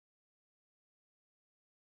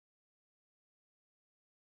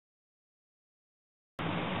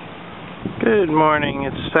Good morning.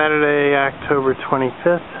 It's Saturday, October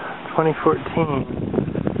 25th, 2014.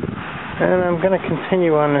 And I'm going to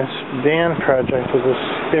continue on this van project with this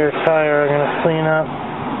spare tire I'm going to clean up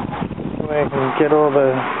so I can get all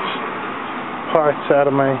the parts out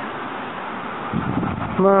of my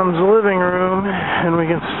mom's living room and we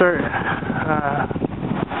can start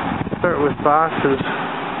with boxes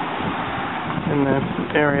in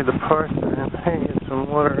the area the parts are in. Hey, get some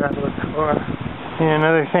water out of the car. Yeah,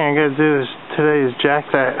 another thing I gotta do today is jack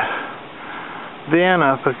that van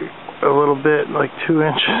up a little bit, like 2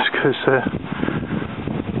 inches, because the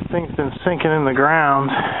thing's been sinking in the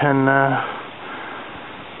ground, and I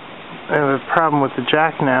have a problem with the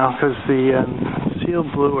jack now because the seal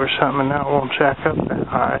blew or something, and now it won't jack up that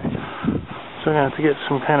high. So I'm gonna have to get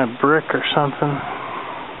some kind of brick or something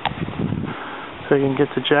so I can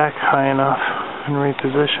get the jack high enough and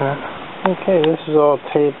reposition it. Okay, this is all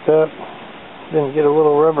taped up. Didn't get a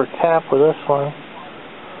little rubber cap with this one.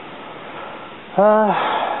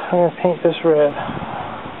 I'm going to paint this red.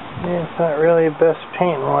 Yeah, it's not really the best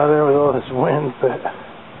painting weather with all this wind, but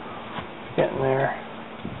it's getting there.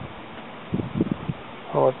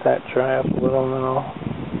 I'll let that dry up a little and then I'll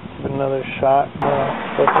give another shot.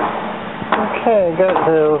 Okay, I got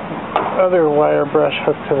the other wire brush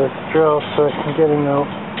hooked to the drill so I can get in the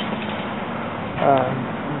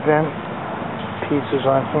vent pieces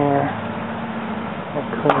on here. I'll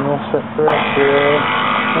clean this up right here.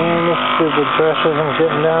 And this stupid brush isn't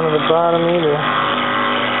getting down to the bottom either.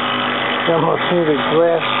 You almost need a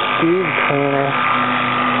glass bead cleaner.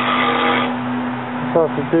 I thought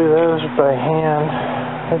to do those by hand.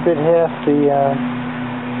 I did half the,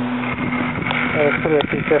 I put it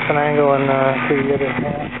at a different angle and do the other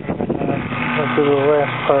half. I'll do the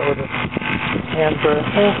last part with a hand brush.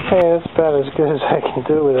 Okay, that's about as good as I can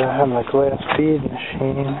do without having a glass bead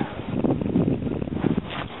machine.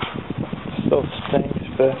 Still stinks,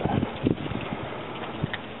 but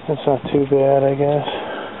it's not too bad, I guess.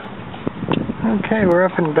 Okay, we're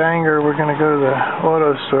up in Bangor. We're going to go to the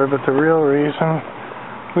auto store, but the real reason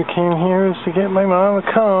we came here is to get my mom a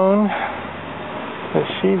cone. Because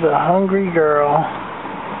she's a hungry girl.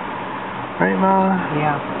 Right, Mama?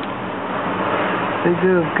 Yeah. They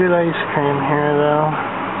do a good ice cream here, though.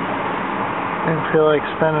 I didn't feel like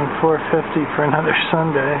spending $4.50 for another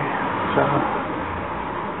sundae, so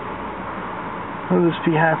I'll just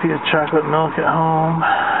be happy with chocolate milk at home.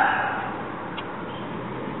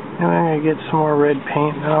 And I'm going to get some more red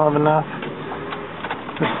paint, and I'll have enough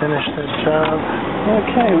to finish that job.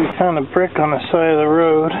 Okay, we found a brick on the side of the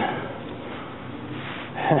road.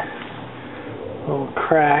 A little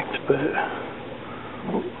cracked, but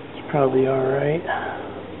it's probably alright.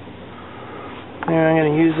 And I'm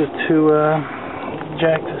going to use it to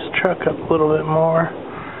jack this truck up a little bit more.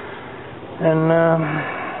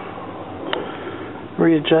 And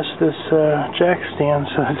readjust this jack stand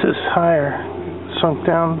so it's just higher. Sunk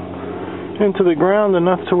down into the ground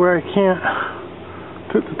enough to where I can't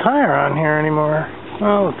put the tire on here anymore.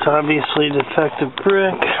 Well, it's obviously defective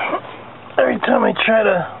brick. Every time I try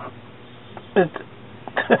to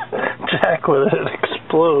jack with it, it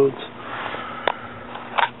explodes.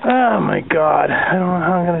 Oh my god, I don't know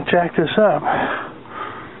how I'm going to jack this up.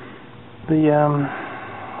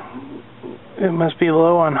 It must be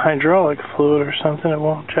low on hydraulic fluid or something. It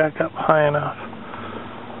won't jack up high enough.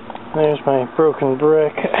 There's my broken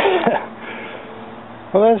brick.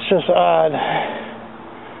 Well, that's just odd.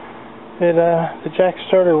 The jack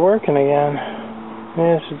started working again. It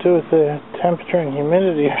has to do with the temperature and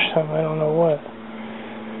humidity or something. I don't know what.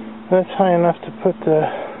 That's high enough to put the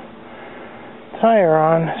tire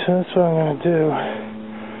on, so that's what I'm going to do.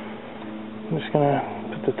 I'm just going to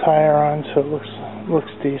put the tire on so it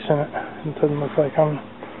looks decent. It doesn't look like I'm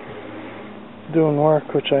doing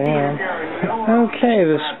work, which I am. Okay,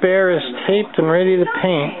 the spare is taped and ready to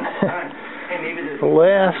paint. The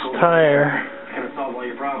last tire.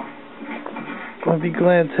 I'll be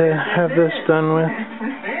glad to have this done with.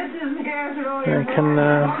 I can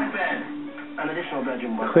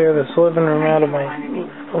clear this living room out of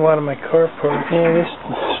a lot of my carport. Yeah, this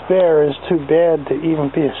spare is too bad to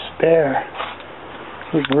even be a spare.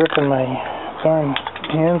 It's ripping my darn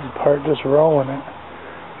hands apart just rolling it.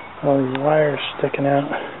 All these wires sticking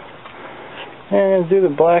out. And I'm going to do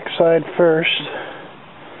the black side first,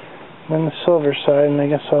 then the silver side, and I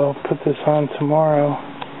guess I'll put this on tomorrow.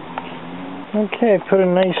 Okay, put a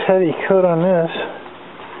nice heavy coat on this.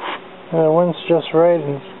 The wind's just right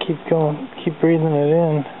and keep breathing it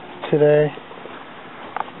in today.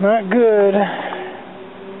 Not good.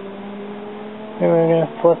 Maybe I'm going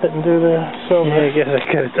to flip it and do the silver. Yeah, I guess I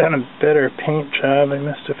could have done a better paint job. I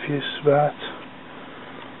missed a few spots.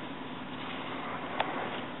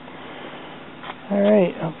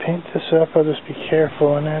 Alright, I'll paint this up. I'll just be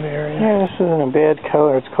careful in that area. Yeah, this isn't a bad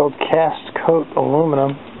color. It's called Cast Coat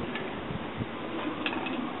Aluminum.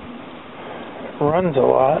 It runs a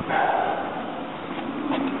lot.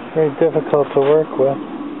 Very difficult to work with.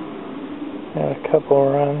 Got a couple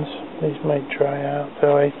of runs. These might dry out,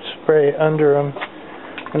 though I spray under them.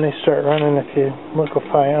 When they start running, if you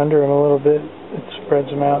liquefy under them a little bit, it spreads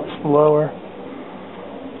them out lower.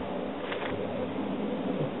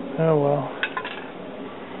 Oh well.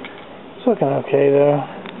 It's looking okay though,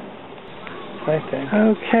 I think.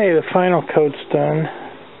 Okay, the final coat's done.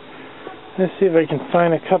 Let's see if I can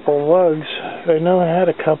find a couple lugs. I know I had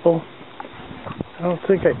a couple. I don't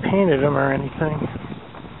think I painted them or anything.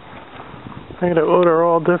 I gotta order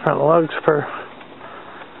all different lugs for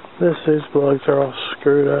this. These lugs are all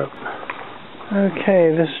screwed up.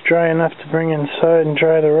 Okay, this is dry enough to bring inside and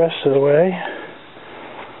dry the rest of the way.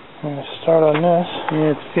 I'm gonna start on this.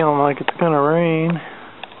 Yeah, it's feeling like it's gonna rain.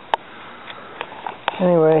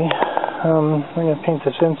 Anyway, I'm gonna paint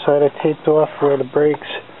this inside. I taped off where the brakes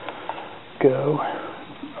go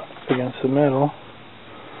up against the metal.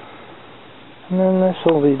 And then this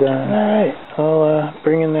will be done. Alright, I'll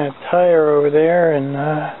bring in that tire over there and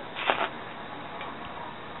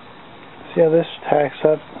see how this tacks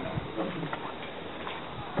up.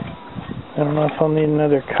 I don't know if I'll need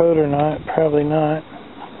another coat or not. Probably not,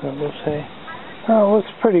 but we'll see. Oh, it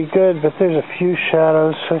looks pretty good, but there's a few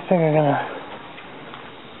shadows, so I think I'm gonna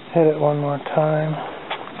hit it one more time.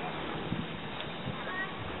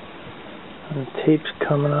 And the tape's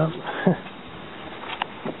coming up.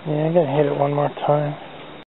 Yeah, I'm gonna hit it one more time.